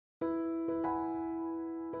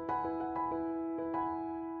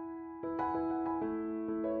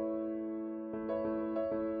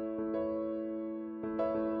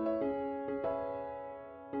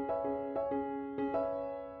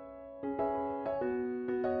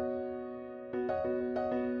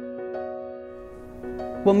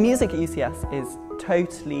Well, music at UCS is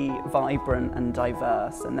totally vibrant and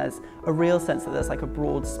diverse, and there's a real sense that there's like a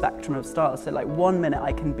broad spectrum of styles. So like 1 minute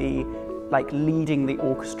I can be like leading the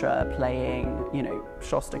orchestra playing, you know,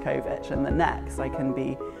 Shostakovich, and the next I can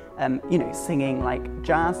be, you know, singing like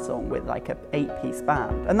jazz song with like an 8-piece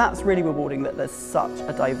band. And that's really rewarding that there's such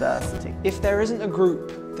a diversity. If there isn't a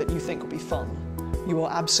group that you think will be fun, you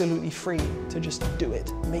are absolutely free to just do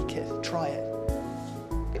it, make it, try it.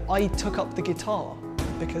 I took up the guitar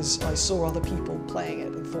because I saw other people playing it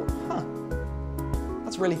and thought,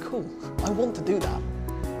 that's really cool. I want to do that.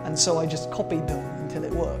 And so I just copied them until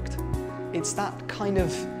it worked. It's that kind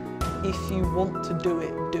of, if you want to do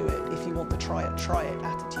it, do it. If you want to try it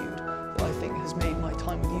attitude that I think has made my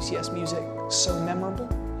time with UCS Music so memorable.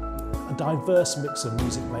 A diverse mix of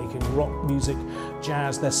music making, rock music,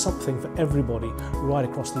 jazz, there's something for everybody right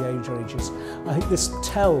across the age ranges. I think this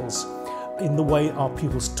tells in the way our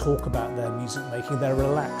pupils talk about their music making. They're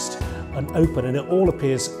relaxed and open, and it all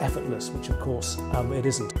appears effortless, which of course it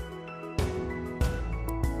isn't.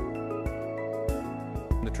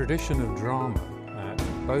 The tradition of drama at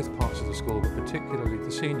both parts of the school, but particularly the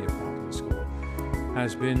senior part of the school,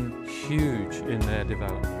 has been huge in their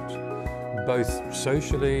development, both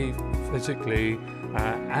socially, physically,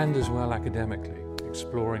 and as well academically,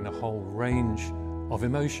 exploring the whole range of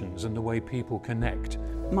emotions and the way people connect.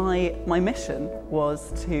 My mission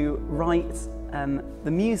was to write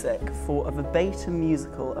the music for a verbatim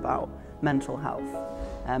musical about mental health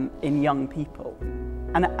in young people.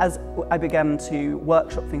 And as I began to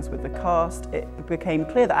workshop things with the cast, it became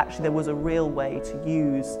clear that actually there was a real way to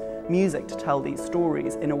use music to tell these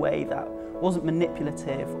stories in a way that wasn't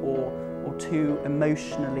manipulative or too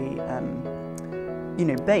emotionally you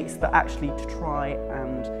know, based, but actually to try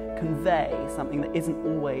and convey something that isn't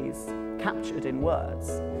always captured in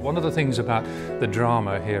words. One of the things about the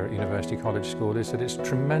drama here at University College School is that it's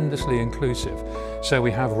tremendously inclusive. So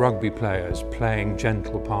we have rugby players playing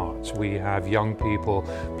gentle parts, we have young people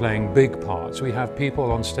playing big parts, we have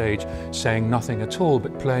people on stage saying nothing at all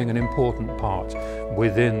but playing an important part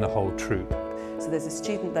within the whole troupe. So there's a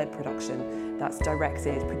student-led production that's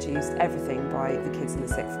directed, produced, everything by the kids in the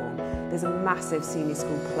sixth form. There's a massive senior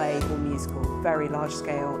school play or musical, very large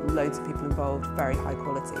scale, loads of people involved, very high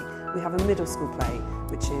quality. We have a middle school play,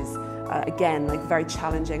 which is, again, like very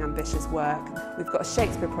challenging, ambitious work. We've got a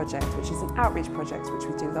Shakespeare project, which is an outreach project, which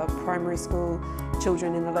we do with our primary school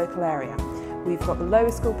children in the local area. We've got the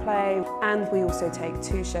lower school play, and we also take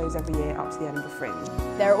 2 shows every year up to the Edinburgh Fringe.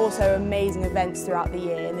 There are also amazing events throughout the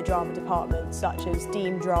year in the drama department, such as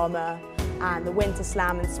Dean Drama and the Winter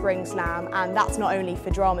Slam and Spring Slam, and that's not only for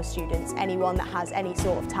drama students. Anyone that has any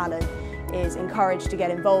sort of talent is encouraged to get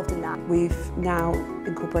involved in that. We've now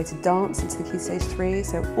incorporated dance into the Key Stage 3,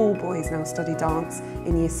 so all boys now study dance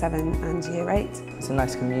in Year 7 and Year 8. It's a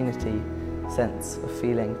nice community sense of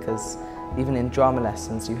feeling, because even in drama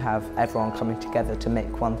lessons you have everyone coming together to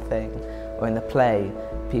make one thing, or in the play,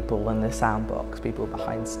 people in the sound box, people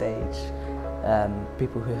behind stage,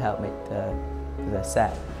 people who help make the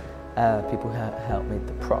set, people who help make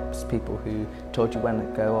the props, people who told you when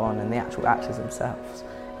to go on, and the actual actors themselves.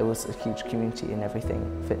 It was a huge community and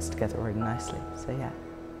everything fits together really nicely, so yeah.